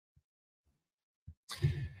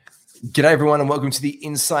G'day everyone and welcome to the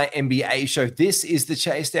Insight NBA show. This is the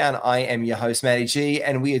Chase Down. I am your host, Matty G,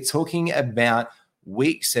 and we are talking about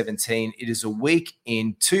week 17. It is a week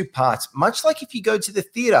in two parts. Much like if you go to the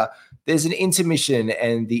theater, there's an intermission,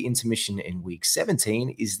 and the intermission in week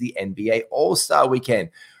 17 is the NBA All-Star Weekend.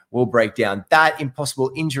 We'll break down that,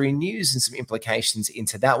 impossible injury news, and some implications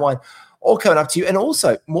into that one, all coming up to you. And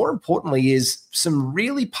also, more importantly, is some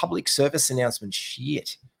really public service announcement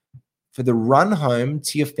shit for the run home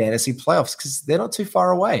to your fantasy playoffs, because they're not too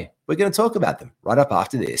far away. We're going to talk about them right up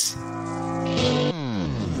after this.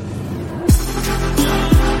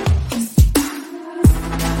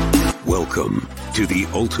 Welcome to the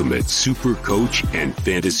Ultimate Super Coach and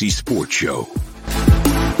Fantasy Sports Show.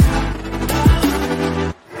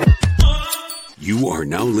 You are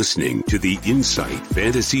now listening to the Insight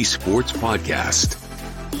Fantasy Sports Podcast.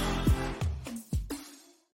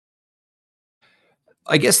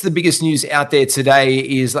 I guess the biggest news out there today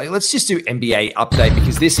is, let's just do NBA update,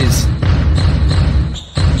 because this is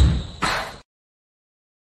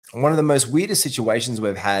one of the most weirdest situations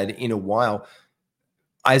we've had in a while.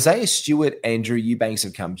 Isaiah Stewart and Drew Eubanks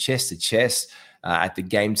have come chest to chest at the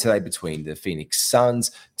game today between the Phoenix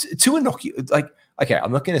Suns. To innocuous, okay,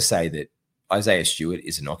 I'm not going to say that Isaiah Stewart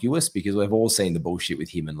is innocuous, because we've all seen the bullshit with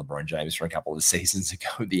him and LeBron James from a couple of seasons ago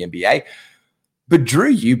in the NBA. But Drew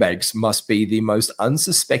Eubanks must be the most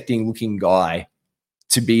unsuspecting looking guy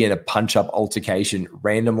to be in a punch-up altercation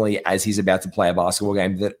randomly as he's about to play a basketball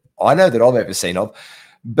game that I know that I've ever seen of.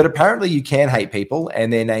 But apparently you can hate people,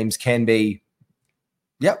 and their names can be,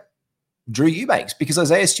 Drew Eubanks, because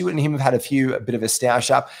Isaiah Stewart and him have had a bit of a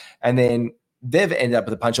stoush up, and then they've ended up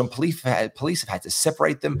with a punch-on. Police have had to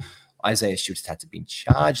separate them. Isaiah Stewart's had to be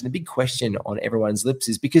charged. And the big question on everyone's lips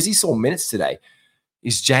is, because he saw minutes today,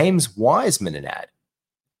 is James Wiseman an ad?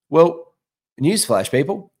 Well, newsflash,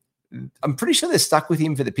 people. I'm pretty sure they're stuck with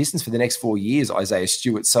him for the Pistons for the next 4 years, Isaiah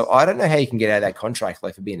Stewart. So I don't know how you can get out of that contract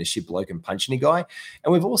for being a shit bloke and punching a guy.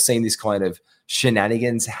 And we've all seen this kind of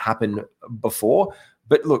shenanigans happen before.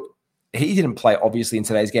 But look, he didn't play, obviously, in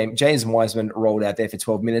today's game. James Wiseman rolled out there for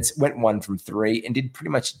 12 minutes, went 1 from 3, and did pretty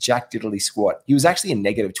much jack diddly squat. He was actually a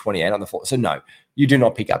negative 28 on the floor. So no, you do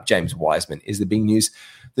not pick up James Wiseman is the big news.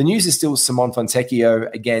 The news is still Simon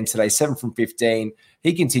Fontecchio, again today, 7 from 15.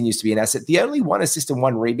 He continues to be an asset. The only 1 assist and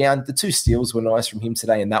 1 rebound. The 2 steals were nice from him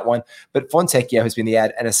today in that one. But Fontecchio has been the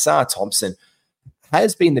ad, and Asar Thompson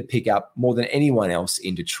has been the pickup more than anyone else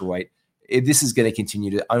in Detroit. This is going to continue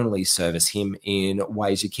to only service him in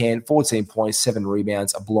ways you can. 14 points, 7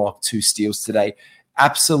 rebounds, a block, 2 steals today.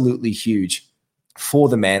 Absolutely huge for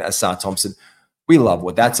the man, Asar Thompson. We love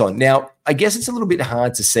what that's on. Now, I guess it's a little bit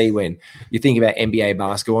hard to see when you think about NBA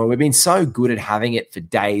basketball, and we've been so good at having it for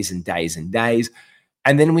days and days and days.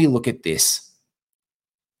 And then we look at this.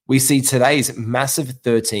 We see today's massive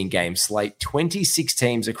 13-game slate, 26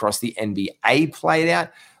 teams across the NBA played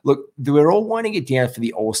out. Look, we're all winding it down for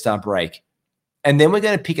the All-Star break, and then we're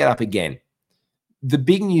going to pick it up again. The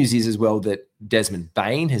big news is as well that Desmond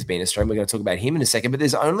Bane has been Australian. We're going to talk about him in a second, but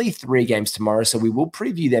there's only 3 games tomorrow, so we will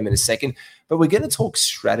preview them in a second. But we're going to talk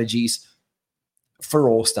strategies for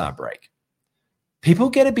All-Star break. People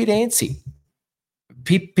get a bit antsy.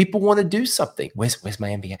 People want to do something. Where's my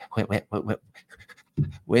NBA?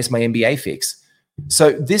 Where's my NBA fix?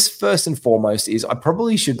 So this, first and foremost, is I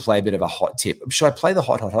probably should play a bit of a hot tip. Should I play the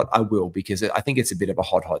hot? I will, because I think it's a bit of a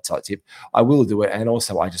hot type tip. I will do it, and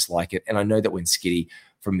also I just like it. And I know that when Skitty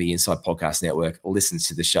from the Inside Podcast Network listens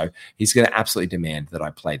to the show, he's going to absolutely demand that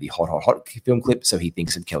I play the hot film clip, so he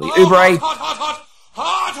thinks of Kelly Oubre.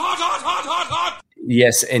 Hot.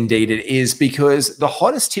 Yes, indeed it is, because the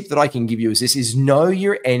hottest tip that I can give you is this: is know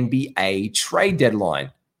your NBA trade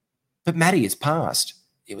deadline. But Matty, it's passed.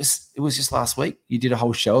 It was just last week. You did a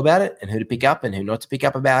whole show about it, and who to pick up and who not to pick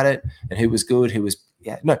up about it, and who was good, who was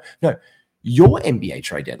no. Your NBA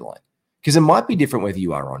trade deadline, because it might be different whether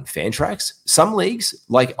you are on Fantrax. Some leagues,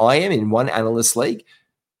 like I am in one analyst league,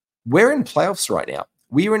 we're in playoffs right now.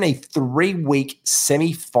 We are in a 3-week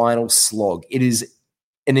semi-final slog. It is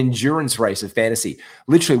an endurance race of fantasy.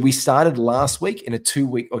 Literally, we started last week in a 2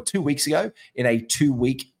 weeks ago in a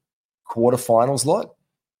 2-week quarterfinals lot.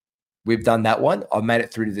 We've done that one. I've made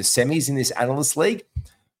it through to the semis in this analyst league.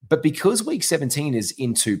 But because week 17 is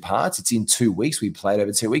in 2 parts, it's in 2 weeks. We played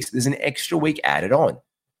over 2 weeks. There's an extra week added on.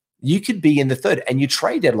 You could be in the third, and your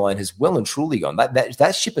trade deadline has well and truly gone.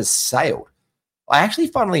 That ship has sailed. I actually,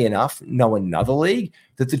 funnily enough, know another league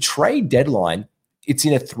that the trade deadline, it's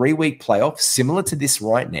in a 3-week playoff, similar to this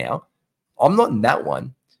right now. I'm not in that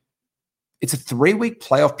one. It's a 3-week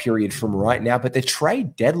playoff period from right now, but the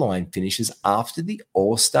trade deadline finishes after the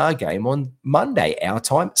All-Star game on Monday, our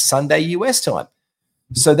time, Sunday, US time.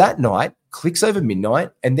 So that night clicks over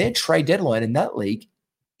midnight and their trade deadline in that league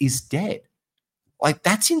is dead. Like,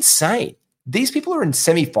 that's insane. These people are in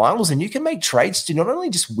semifinals and you can make trades to not only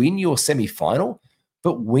just win your semifinal,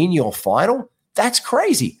 but win your final. That's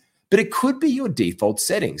crazy. But it could be your default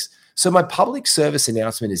settings. So my public service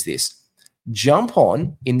announcement is this. Jump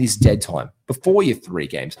on in this dead time before your 3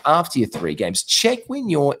 games, after your 3 games. Check when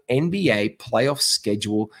your NBA playoff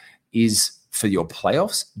schedule is for your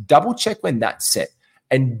playoffs. Double check when that's set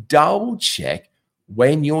and double check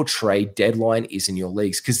when your trade deadline is in your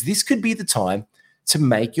leagues, because this could be the time to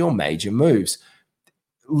make your major moves.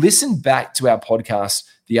 Listen back to our podcast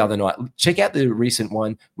the other night. Check out the recent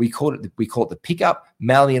one. We call it the pickup.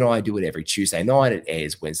 Mally and I do it every Tuesday night. It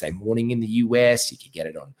airs Wednesday morning in the US. You can get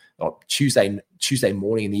it on Tuesday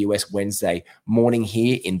morning in the US, Wednesday morning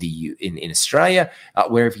here in Australia.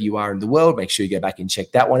 Wherever you are in the world, make sure you go back and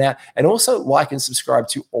check that one out. And also like and subscribe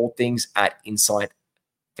to all things at Insight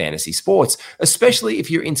Fantasy Sports, especially if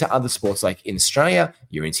you're into other sports. Like in Australia,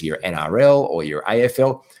 you're into your NRL or your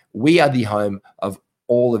AFL. We are the home of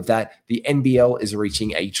all of that. The NBL is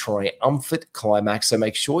reaching a triumphant climax, so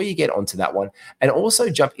make sure you get onto that one. And also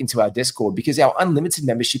jump into our Discord, because our unlimited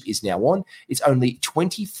membership is now on. It's only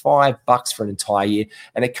 $25 for an entire year,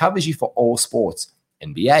 and it covers you for all sports.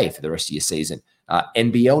 NBA for the rest of your season,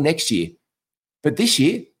 NBL next year. But this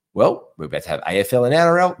year, well, we're about to have AFL and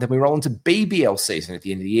NRL. Then we roll into BBL season at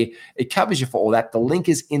the end of the year. It covers you for all that. The link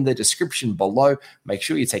is in the description below. Make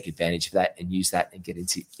sure you take advantage of that and use that and get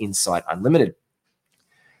into Insight Unlimited.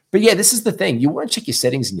 But yeah, this is the thing. You want to check your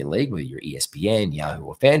settings in your league, whether you're ESPN, Yahoo,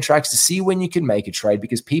 or Fantrax, to see when you can make a trade,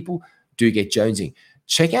 because people do get jonesing.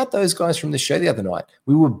 Check out those guys from the show the other night.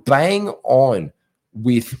 We were bang on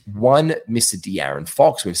with one Mr. De'Aaron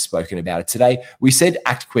Fox. We've spoken about it today. We said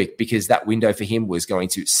act quick because that window for him was going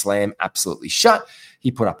to slam absolutely shut.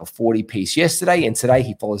 He put up a 40-piece yesterday, and today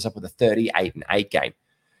he follows up with a 38-8 game.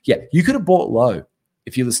 Yeah, you could have bought low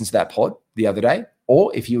if you listened to that pod the other day,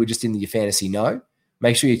 or if you were just in your fantasy know.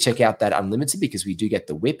 Make sure you check out that Unlimited, because we do get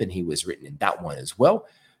the whip, and he was written in that one as well,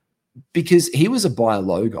 because he was a buy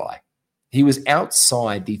low guy. He was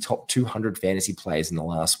outside the top 200 fantasy players in the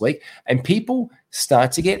last week, and people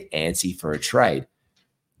start to get antsy for a trade.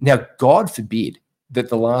 Now, God forbid that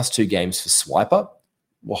the last 2 games for Swiper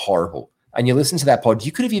were horrible. And you listen to that pod,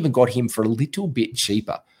 you could have even got him for a little bit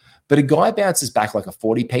cheaper. But a guy bounces back like a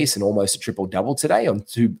 40-piece and almost a triple-double today on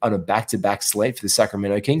a back-to-back slate for the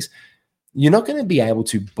Sacramento Kings. You're not going to be able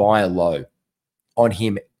to buy low on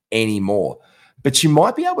him anymore, but you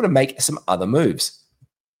might be able to make some other moves.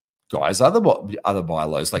 Guys, other buy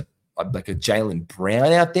lows, like a Jaylen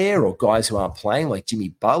Brown out there, or guys who aren't playing, like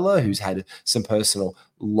Jimmy Butler, who's had some personal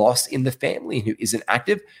loss in the family and who isn't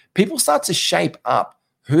active. People start to shape up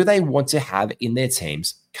who they want to have in their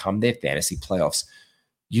teams come their fantasy playoffs.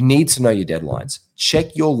 You need to know your deadlines.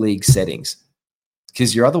 Check your league settings,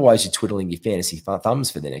 because otherwise you're twiddling your fantasy thumbs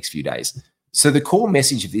for the next few days. So the core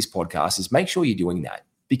message of this podcast is make sure you're doing that,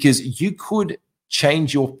 because you could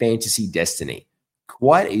change your fantasy destiny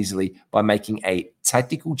quite easily by making a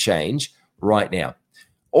tactical change right now.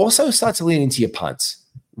 Also start to lean into your punts.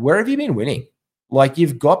 Where have you been winning? Like,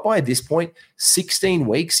 you've got, by this point, 16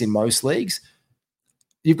 weeks in most leagues.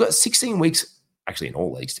 You've got 16 weeks, actually in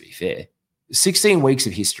all leagues to be fair, 16 weeks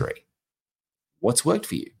of history. What's worked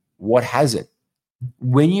for you? What hasn't?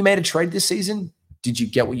 When you made a trade this season, did you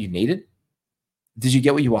get what you needed? Did you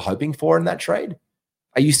get what you were hoping for in that trade?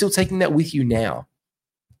 Are you still taking that with you now?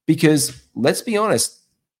 Because let's be honest,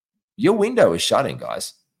 your window is shutting,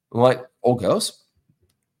 guys. Like, all girls,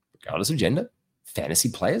 regardless of gender, fantasy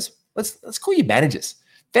players, let's call you managers,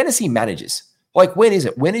 fantasy managers. Like, when is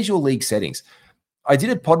it? When is your league settings? I did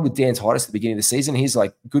a pod with Dan Titus at the beginning of the season. He's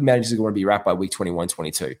like, good managers are going to be wrapped by week 21,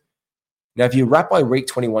 22. Now, if you're wrapped by week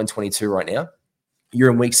 21, 22 right now, you're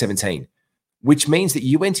in week 17, which means that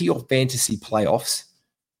you enter your fantasy playoffs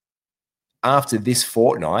after this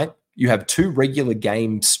fortnight. You have 2 regular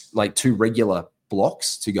games, like 2 regular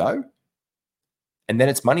blocks to go, and then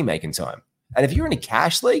it's money-making time. And if you're in a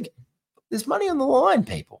cash league, there's money on the line,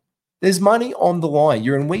 people. There's money on the line.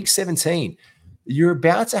 You're in week 17. You're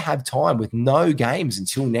about to have time with no games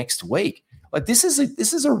until next week. Like, this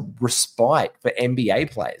is a respite for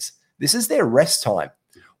NBA players. This is their rest time.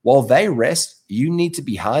 While they rest, you need to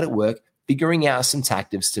be hard at work figuring out some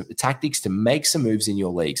tactics to make some moves in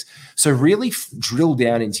your leagues. So really drill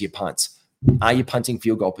down into your punts. Are you punting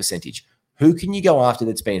field goal percentage? Who can you go after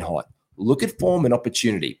that's been hot? Look at form and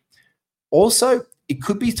opportunity. Also, it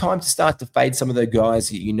could be time to start to fade some of the guys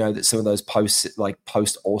that you know that some of those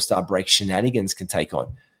post All-Star break shenanigans can take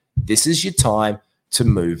on. This is your time to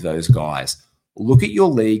move those guys. look at your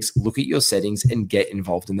leagues, look at your settings, and get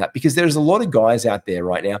involved in that, because there's a lot of guys out there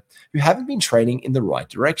right now who haven't been training in the right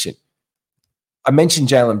direction. I mentioned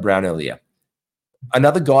Jaylen Brown earlier.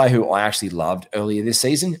 Another guy who I actually loved earlier this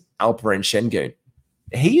season, Alperen Şengün.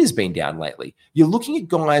 He has been down lately. You're looking at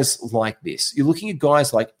guys like this. You're looking at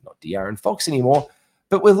guys like, not De'Aaron Fox anymore,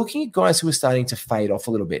 but we're looking at guys who are starting to fade off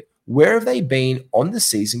a little bit. Where have they been on the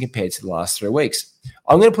season compared to the last 3 weeks?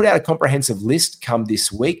 I'm going to put out a comprehensive list come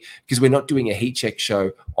this week, because we're not doing a heat check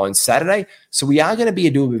show on Saturday. So we are going to be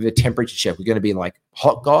doing a bit of a temperature check. We're going to be like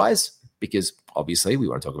hot guys, because obviously we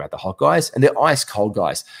want to talk about the hot guys, and the ice cold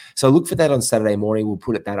guys. So look for that on Saturday morning. We'll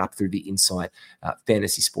put that up through the Insight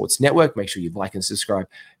Fantasy Sports Network. Make sure you like and subscribe.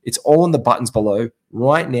 It's all on the buttons below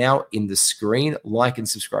right now in the screen. Like and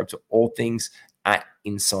subscribe to all things at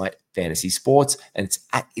Insight Fantasy Sports, and it's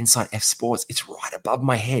at Insight F Sports. It's right above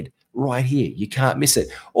my head, right here. You can't miss it.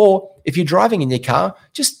 Or if you're driving in your car,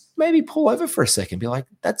 just maybe pull over for a second. Be like,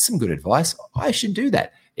 that's some good advice. I should do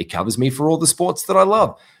that. It covers me for all the sports that I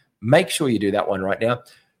love. Make sure you do that one right now,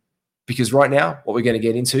 because right now what we're going to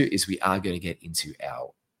get into is we are going to get into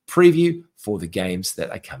our preview for the games that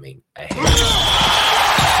are coming ahead.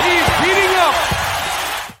 He's heating up.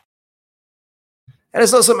 And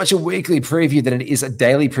it's not so much a weekly preview than it is a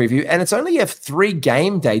daily preview. And it's only a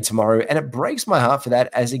 3-game day tomorrow. And it breaks my heart for that,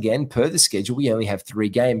 as again, per the schedule, we only have 3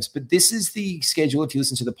 games. But this is the schedule. If you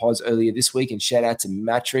listened to the pods earlier this week, and shout out to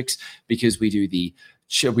Matrix, because we do the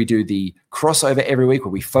crossover every week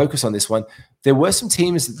where we focus on this one. There were some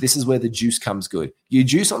teams that this is where the juice comes good. You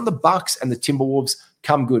juice on the Bucks and the Timberwolves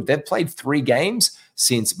come good. They've played 3 games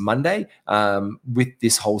since Monday with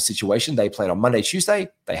this whole situation. They played on Monday, Tuesday.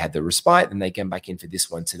 They had the respite, and they came back in for this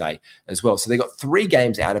one today as well. So they got 3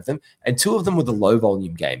 games out of them, and 2 of them were the low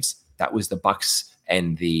volume games. That was the Bucks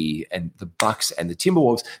and the Bucks and the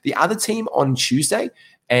Timberwolves. The other team on Tuesday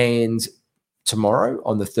and tomorrow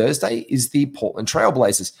on the Thursday is the Portland Trail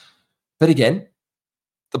Blazers. But again,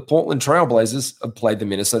 the Portland Trail Blazers have played the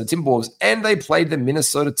Minnesota Timberwolves, and they played the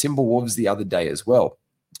Minnesota Timberwolves the other day as well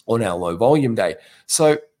on our low volume day.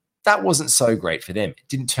 So that wasn't so great for them. It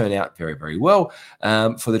didn't turn out very, very well.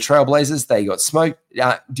 For the Trail Blazers, they got smoked.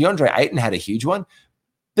 DeAndre Ayton had a huge one.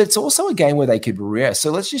 But it's also a game where they could rear. So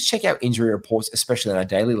let's just check out injury reports, especially in our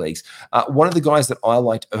daily leagues. One of the guys that I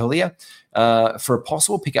liked earlier for a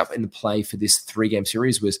possible pickup in the play for this 3-game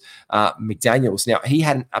series was McDaniels. Now, he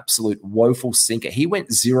had an absolute woeful stinker. He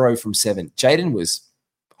went 0 from 7. Jaden was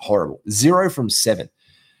horrible. 0 from 7.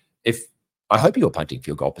 I hope you were punting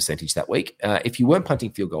field goal percentage that week. If you weren't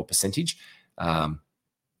punting field goal percentage,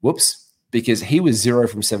 whoops. Because he was 0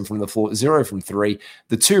 from 7 from the floor, 0 from 3.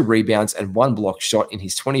 The 2 rebounds and 1 block shot in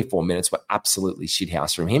his 24 minutes were absolutely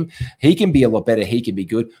shithouse from him. He can be a lot better. He can be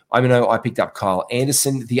good. I know I picked up Kyle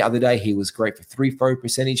Anderson the other day. He was great for 3-throw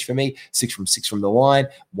percentage for me, 6 from 6 from the line,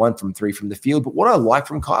 1 from 3 from the field. But what I like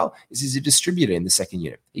from Kyle is he's a distributor in the second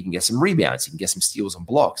unit. He can get some rebounds. He can get some steals and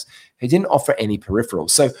blocks. He didn't offer any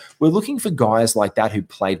peripherals. So we're looking for guys like that who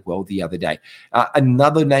played well the other day.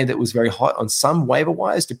 Another name that was very hot on some waiver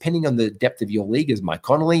wires, depending on the depth of your league, is Mike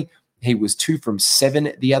Conley. He was 2 from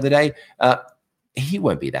 7 the other day. He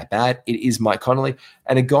won't be that bad. It is Mike Conley.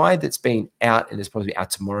 And a guy that's been out and is probably out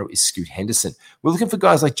tomorrow is Scoot Henderson. We're looking for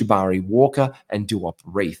guys like Jabari Walker and Duop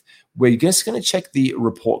Reith. We're just going to check the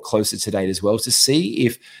report closer to date as well to see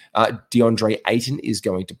if DeAndre Ayton is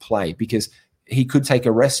going to play, because he could take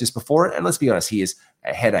a rest just before it. And let's be honest, he has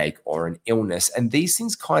a headache or an illness. And these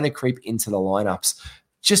things kind of creep into the lineups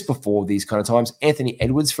just before these kind of times. Anthony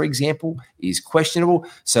Edwards, for example, is questionable.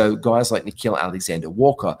 So guys like Nickeil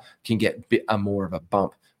Alexander-Walker can get a bit more of a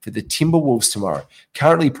bump. For the Timberwolves tomorrow,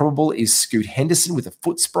 currently probable is Scoot Henderson with a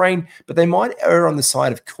foot sprain, but they might err on the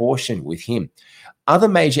side of caution with him. Other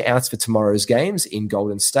major outs for tomorrow's games in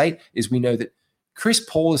Golden State is we know that Chris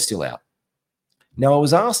Paul is still out. Now, I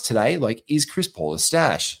was asked today, is Chris Paul a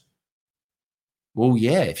stash? Well,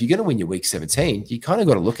 yeah, if you're going to win your week 17, you kind of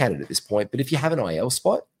got to look at it at this point. But if you have an IL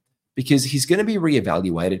spot, because he's going to be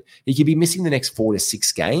reevaluated, he could be missing the next 4 to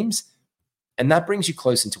 6 games, and that brings you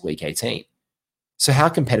close into week 18. So how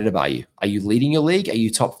competitive are you? Are you leading your league? Are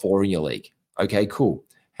you top 4 in your league? Okay, cool.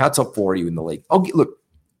 How top 4 are you in the league?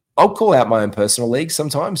 I'll call out my own personal league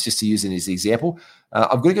sometimes just to use it as an example.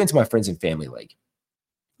 I've got to go into my friends and family league.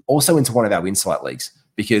 Also into one of our Insight leagues,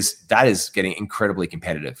 because that is getting incredibly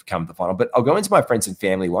competitive come the final. But I'll go into my friends and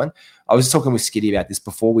family one. I was talking with Skitty about this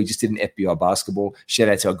before. We just did an FBI basketball. Shout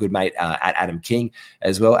out to our good mate at Adam King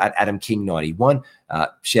as well, at Adam King 91.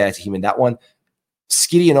 Shout out to him in that one.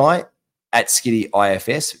 Skitty and I at Skitty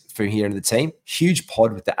IFS for here in the team. Huge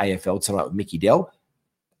pod with the AFL tonight with Mickey Dell.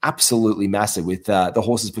 Absolutely massive with the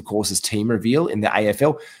Horses for Courses team reveal in the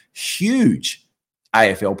AFL. Huge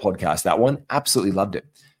AFL podcast, that one. Absolutely loved it.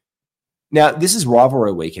 Now, this is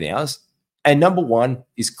rivalry week in ours. And number one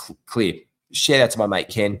is clear. Shout out to my mate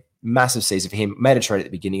Ken. Massive season for him. Made a trade at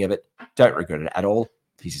the beginning of it. Don't regret it at all.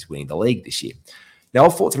 He's just winning the league this year. Now,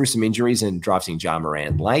 I've fought through some injuries and drafting Ja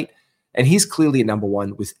Morant late. And he's clearly at number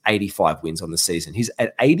one with 85 wins on the season. He's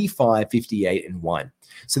at 85, 58, and 1.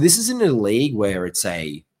 So this isn't a league where it's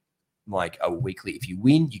like a weekly. If you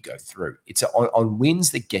win, you go through. It's on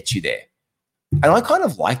wins that get you there. And I kind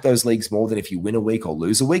of like those leagues more than if you win a week or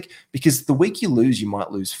lose a week, because the week you lose, you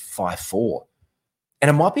might lose 5-4. And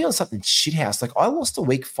it might be on something shithouse. Like I lost a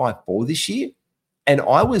week 5-4 this year, and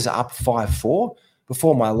I was up 5-4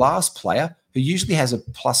 before my last player, who usually has a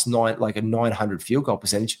 +9, like a 900 field goal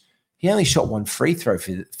percentage. He only shot one free throw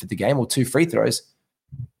for the game, or 2 free throws,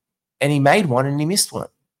 and he made one and he missed one.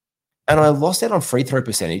 And I lost out on free throw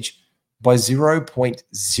percentage by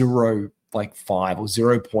 0.05 or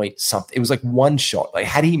 0 point something. It was like one shot. Like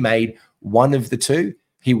had he made one of the two,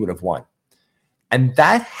 he would have won. And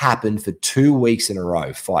that happened for 2 weeks in a row,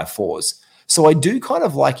 5-4s. So I do kind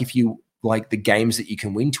of like if you like the games that you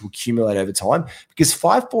can win to accumulate over time, because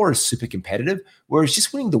 5-4 is super competitive, whereas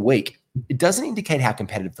just winning the week, it doesn't indicate how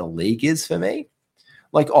competitive the league is for me.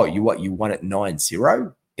 Like, oh, you won at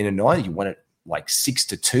 9-0 in a 9, you won it like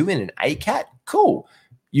 6-2 in an ACAT. Cool.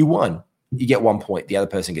 You won. You get 1 point. The other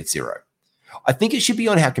person gets 0. I think it should be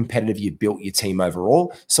on how competitive you built your team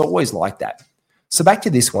overall. So I always like that. So back to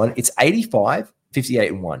this one, it's 85,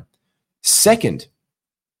 58, and 1. Second,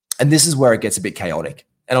 and this is where it gets a bit chaotic,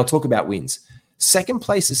 and I'll talk about wins. Second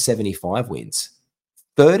place is 75 wins.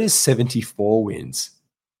 Third is 74 wins.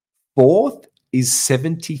 Fourth is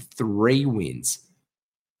 73 wins.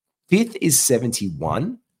 Fifth is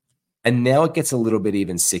 71. And now it gets a little bit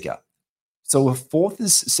even sicker. So a fourth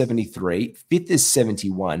is 73. Fifth is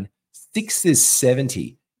 71. Sixth is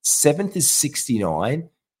 70. Seventh is 69.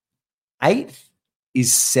 Eighth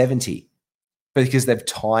is 70 because they've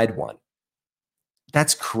tied one.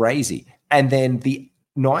 That's crazy. And then the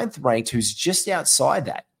ninth ranked, who's just outside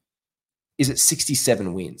that, is at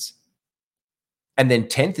 67 wins. And then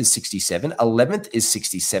 10th is 67, 11th is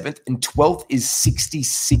 67th, and 12th is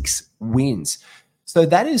 66 wins. So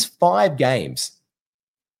that is 5 games.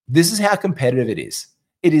 This is how competitive it is.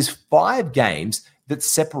 It is 5 games that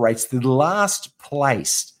separates the last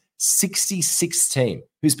placed 66 team,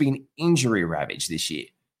 who's been injury ravaged this year,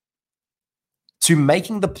 to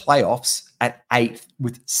making the playoffs at 8th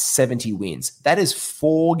with 70 wins. That is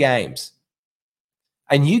 4 games.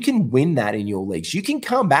 And you can win that in your leagues. You can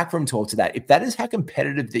come back from 12 to that. If that is how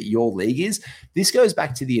competitive that your league is, this goes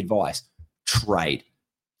back to the advice. Trade,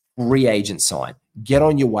 free agent sign, get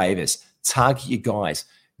on your waivers, target your guys,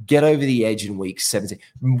 get over the edge in week 17,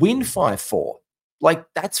 win 5-4. Like,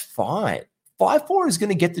 that's fine. 5-4 is going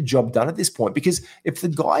to get the job done at this point, because if the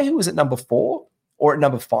guy who was at number 4 or at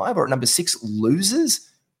number 5 or at number 6 loses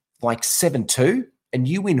like 7-2 and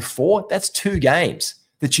you win 4, that's 2 games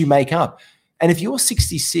that you make up. And if your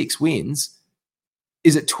 66 wins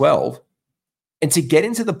is at 12 and to get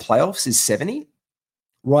into the playoffs is 70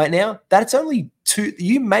 right now, that's only 2.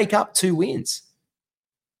 You make up 2 wins.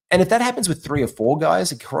 And if that happens with 3 or 4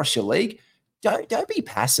 guys across your league, don't be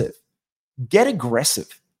passive. Get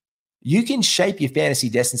aggressive. You can shape your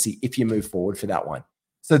fantasy destiny if you move forward for that one.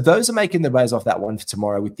 So those are making the buzz off that one for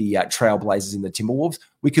tomorrow with the Trailblazers and the Timberwolves.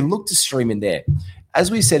 We can look to stream in there. As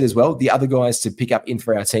we said as well, the other guys to pick up in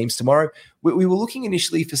for our teams tomorrow, we were looking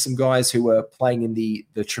initially for some guys who were playing in the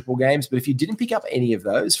triple games, but if you didn't pick up any of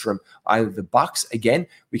those from either the Bucks, again,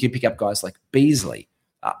 we can pick up guys like Beasley,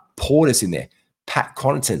 Portis in there, Pat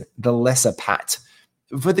Connaughton, the lesser Pat.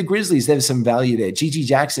 For the Grizzlies, there's some value there. GG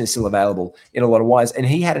Jackson is still available in a lot of ways, and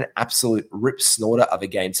he had an absolute rip snorter of a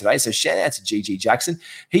game today. So shout out to GG Jackson.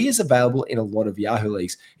 He is available in a lot of Yahoo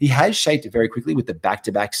leagues. He has shaped it very quickly with the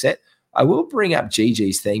back-to-back set. I will bring up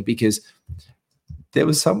GG's thing because there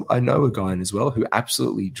was I know a guy in as well who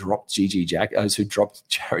absolutely dropped who dropped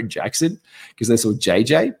Jaren Jackson because they saw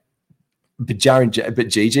JJ, but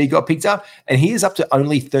GG got picked up, and he is up to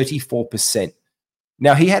only 34%.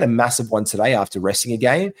 Now, he had a massive one today after resting a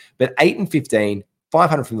game, but 8 and 15,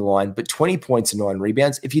 500 from the line, but 20 points and 9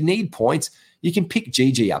 rebounds. If you need points, you can pick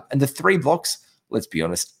GG up. And the 3 blocks, let's be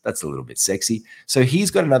honest, that's a little bit sexy. So he's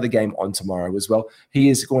got another game on tomorrow as well. He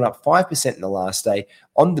has gone up 5% in the last day.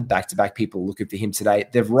 On the back-to-back, people looking for him today.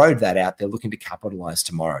 They've rode that out. They're looking to capitalize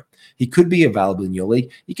tomorrow. He could be available in your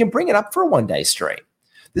league. You can bring it up for a one-day stream.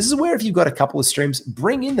 This is where if you've got a couple of streams,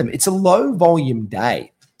 bring in them. It's a low-volume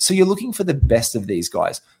day. So you're looking for the best of these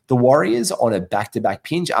guys. The Warriors on a back-to-back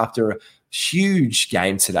pinch after Huge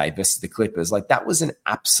game today versus the Clippers. Like, that was an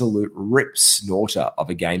absolute rip snorter of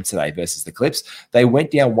a game today versus the Clips. They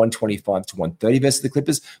went down 125 to 130 versus the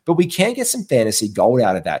Clippers, but we can get some fantasy gold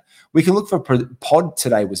out of that. We can look for Pod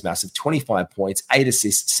today was massive, 25 points, 8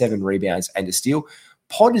 assists, 7 rebounds, and a steal.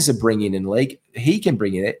 Pod is a bring-in in league. He can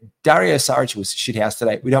bring in it. Dario Saric was shithouse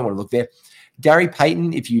today. We don't want to look there. Gary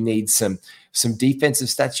Payton, if you need some defensive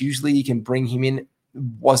stats, usually you can bring him in.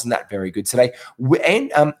 Wasn't that very good today.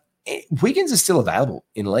 And Wiggins is still available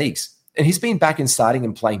in leagues, and he's been back and starting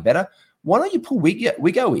and playing better. Why don't you pull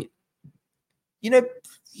Wiggo in? You know,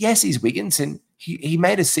 yes, he's Wiggins, and he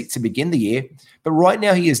made us sick to begin the year, but right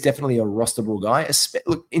now he is definitely a rosterable guy.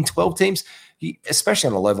 Look, in 12 teams, especially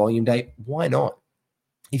on a low-volume day, why not?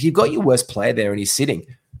 If you've got your worst player there and he's sitting,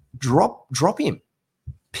 drop him.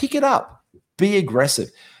 Pick it up. Be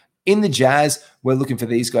aggressive. In the Jazz, we're looking for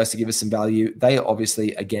these guys to give us some value. They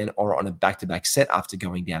obviously, again, are on a back-to-back set after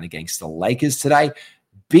going down against the Lakers today.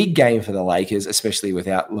 Big game for the Lakers, especially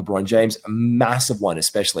without LeBron James. A massive one,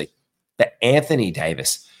 especially. The Anthony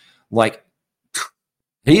Davis. Like,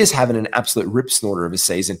 he is having an absolute rip snorter of a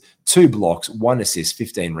season. 2 blocks, 1 assist,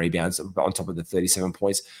 15 rebounds on top of the 37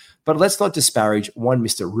 points. But let's not disparage one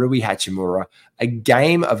Mr. Rui Hachimura. A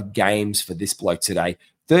game of games for this bloke today.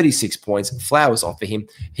 36 points, flowers off for him.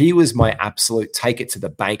 He was my absolute take it to the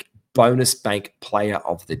bank, bonus bank player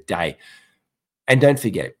of the day. And don't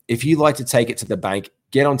forget, if you like to take it to the bank,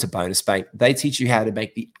 get onto Bonus Bank. They teach you how to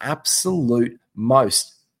make the absolute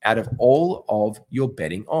most out of all of your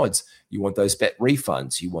betting odds. You want those bet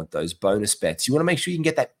refunds. You want those bonus bets. You want to make sure you can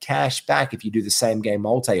get that cash back if you do the same game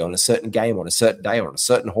multi on a certain game, on a certain day, or on a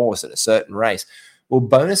certain horse at a certain race. Well,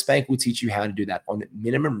 Bonus Bank will teach you how to do that on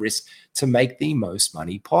minimum risk to make the most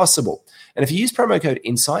money possible. And if you use promo code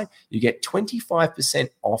INSIDE, you get 25%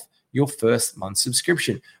 off your first month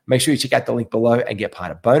subscription. Make sure you check out the link below and get part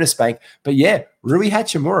of Bonus Bank. But yeah, Rui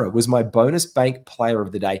Hachimura was my Bonus Bank player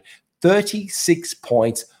of the day. 36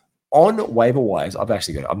 points on waiver wires. I'm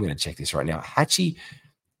going to check this right now. The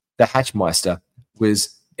Hatchmeister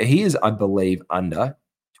he is, I believe, under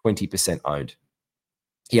 20% owned.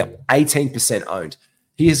 Yeah, 18% owned.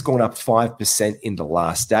 He has gone up 5% in the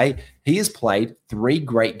last day. He has played 3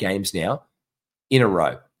 great games now in a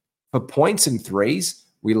row. For points and threes,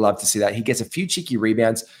 we love to see that. He gets a few cheeky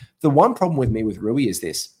rebounds. The one problem with me with Rui is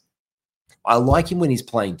this. I like him when he's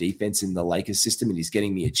playing defense in the Lakers system and he's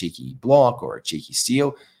getting me a cheeky block or a cheeky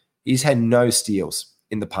steal. He's had no steals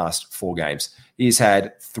in the past 4 games. He's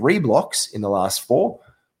had 3 blocks in the last 4,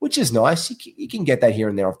 which is nice. You can get that here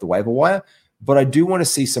and there off the waiver wire. But I do want to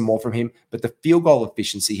see some more from him. But the field goal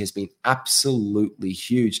efficiency has been absolutely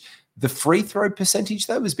huge. The free throw percentage,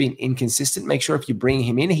 though, has been inconsistent. Make sure if you bring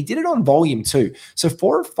him in, he did it on volume too. So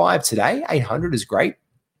 4 of 5 today, 800 is great.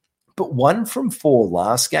 But 1 from 4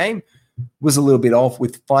 last game was a little bit off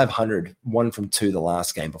with 500, 1 from 2 the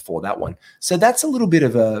last game before that one. So that's a little bit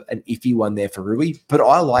of an iffy one there for Rui. But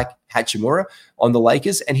I like Hachimura on the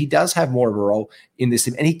Lakers, and he does have more of a role in this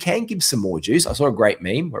team, and he can give some more juice. I saw a great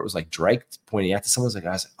meme where it was like Drake pointing out to someone,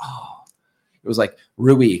 it was like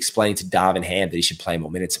Rui explaining to Darvin Ham that he should play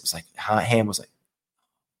more minutes. It was like Ham was like,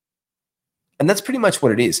 and that's pretty much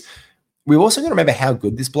what it is. We've also got to remember how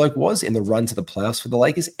good this bloke was in the run to the playoffs for the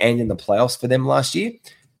Lakers and in the playoffs for them last year.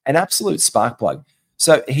 An absolute spark plug.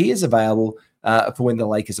 So he is available for when the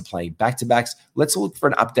Lakers are playing back-to-backs. Let's look for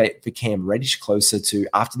an update for Cam Reddish closer to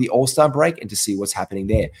after the All-Star break and to see what's happening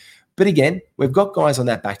there. But again, we've got guys on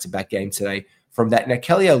that back-to-back game today from that. Now,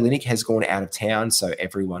 Kelly Olynyk has gone out of town, so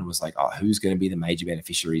everyone was like, who's going to be the major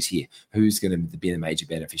beneficiaries here? Who's going to be the major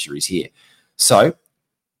beneficiaries here? So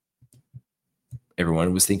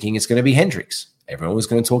everyone was thinking it's going to be Hendricks. Everyone was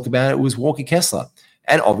going to talk about it was Walker Kessler.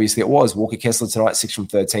 And obviously it was. Walker Kessler tonight, 6 from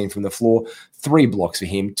 13 from the floor, 3 blocks for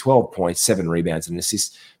him, 12 points, 7 rebounds and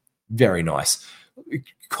assists. Very nice.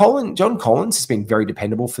 John Collins has been very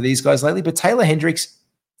dependable for these guys lately, but Taylor Hendricks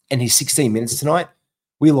and his 16 minutes tonight,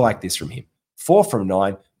 we like this from him. 4 from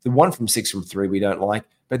 9, the 1 from 6 from 3 we don't like,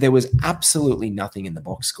 but there was absolutely nothing in the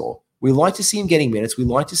box score. We like to see him getting minutes. We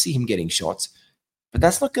like to see him getting shots, but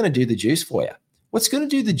that's not going to do the juice for you. What's going to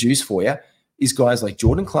do the juice for you is guys like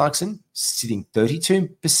Jordan Clarkson sitting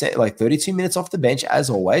 32%, like 32 minutes off the bench as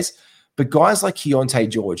always, but guys like Keontae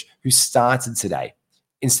George, who started today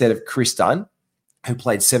instead of Chris Dunn, who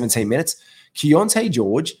played 17 minutes. Keontae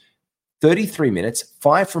George, 33 minutes,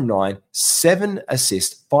 5 from 9, 7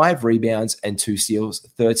 assists, 5 rebounds, and 2 steals,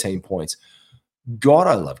 13 points. God,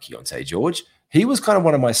 I love Keontae George. He was kind of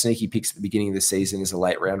one of my sneaky picks at the beginning of the season as a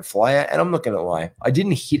late round flyer, and I'm not going to lie. I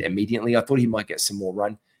didn't hit immediately. I thought he might get some more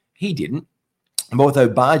run. He didn't. But with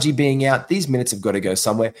Obaji being out, these minutes have got to go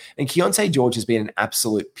somewhere. And Keontae George has been an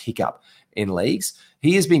absolute pickup. in leagues.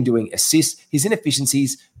 He has been doing assists. His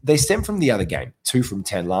inefficiencies, they stem from the other game. 2 from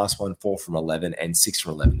 10 last one, 4 from 11, and 6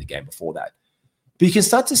 from 11 the game before that. But you can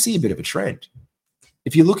start to see a bit of a trend.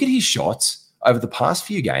 If you look at his shots over the past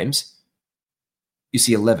few games, you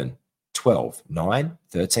see 11, 12, 9,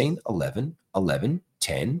 13, 11, 11,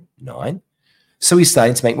 10, 9. So he's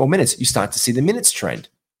starting to make more minutes. You start to see the minutes trend.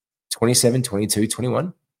 27, 22,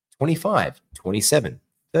 21, 25, 27,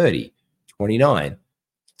 30, 29,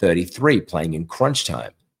 33, playing in crunch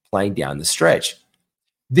time, playing down the stretch.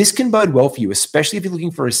 This can bode well for you, especially if you're looking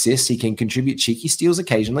for assists. He can contribute cheeky steals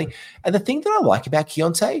occasionally. And the thing that I like about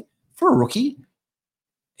Keontae, for a rookie,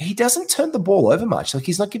 he doesn't turn the ball over much. Like,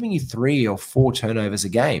 he's not giving you 3 or 4 turnovers a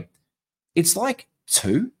game. It's like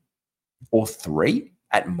 2 or 3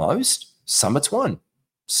 at most. Some it's 1,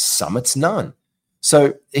 some it's none.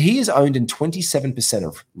 So he is owned in 27%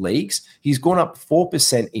 of leagues. He's gone up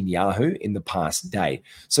 4% in Yahoo in the past day.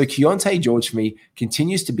 So Keontae George for me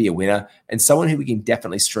continues to be a winner and someone who we can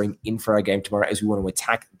definitely stream in for our game tomorrow as we want to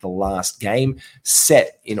attack the last game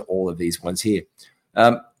set in all of these ones here.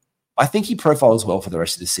 I think he profiles well for the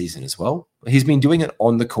rest of the season as well. He's been doing it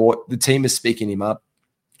on the court. The team is speaking him up.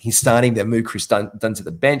 He's starting to move Chris Dunn to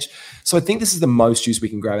the bench. So I think this is the most juice we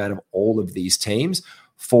can grab out of all of these teams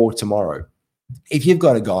for tomorrow. If you've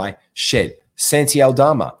got a guy, Shed, Santi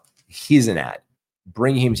Aldama, here's an ad.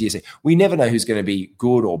 Bring him to your team. We never know who's going to be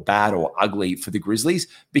good or bad or ugly for the Grizzlies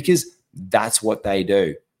because that's what they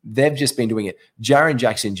do. They've just been doing it. Jaren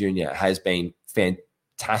Jackson Jr. has been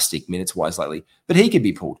fantastic minutes-wise lately, but he could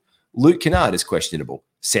be pulled. Luke Kennard is questionable.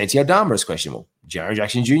 Santi Aldama is questionable. Jaren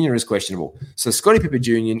Jackson Jr. is questionable. So Scottie Pippen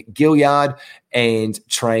Jr., Gilliard, and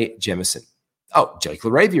Trey Jemison. Oh, Jake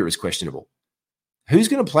LaRavia is questionable. Who's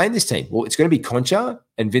going to play in this team? Well, it's going to be Concha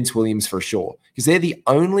and Vince Williams for sure, because they're the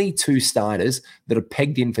only 2 starters that are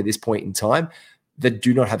pegged in for this point in time that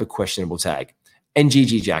do not have a questionable tag. And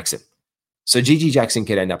GG Jackson. So GG Jackson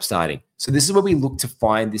could end up starting. So this is where we look to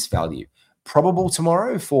find this value. Probable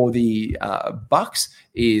tomorrow for the Bucks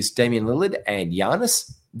is Damian Lillard and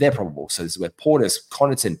Giannis. They're probable. So this is where Portis,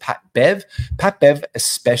 Connaughton, Pat Bev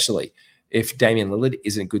especially, if Damian Lillard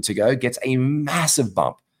isn't good to go, gets a massive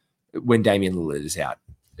bump when Damian Lillard is out.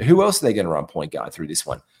 Who else are they going to run point guard through this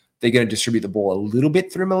one? They're going to distribute the ball a little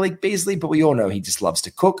bit through Malik Beasley, but we all know he just loves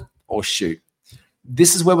to cook or shoot.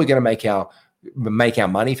 This is where we're going to make our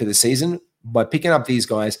money for the season by picking up these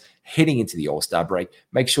guys heading into the All-Star break.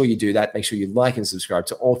 Make sure you do that. Make sure you like and subscribe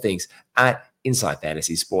to all things at Inside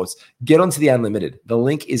Fantasy Sports. Get onto the Unlimited. The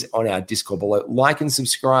link is on our Discord below. Like and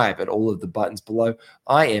subscribe at all of the buttons below.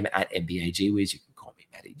 I am at NBA Wiz. You can call me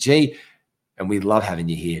Matty G. And we love having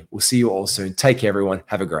you here. We'll see you all soon. Take care, everyone.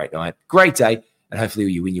 Have a great night, great day, and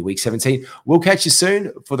hopefully you win your Week 17. We'll catch you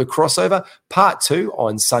soon for the crossover, part 2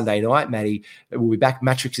 on Sunday night. Matty will be back.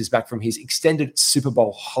 Matrix is back from his extended Super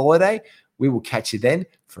Bowl holiday. We will catch you then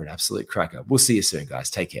for an absolute cracker. We'll see you soon,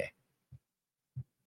 guys. Take care.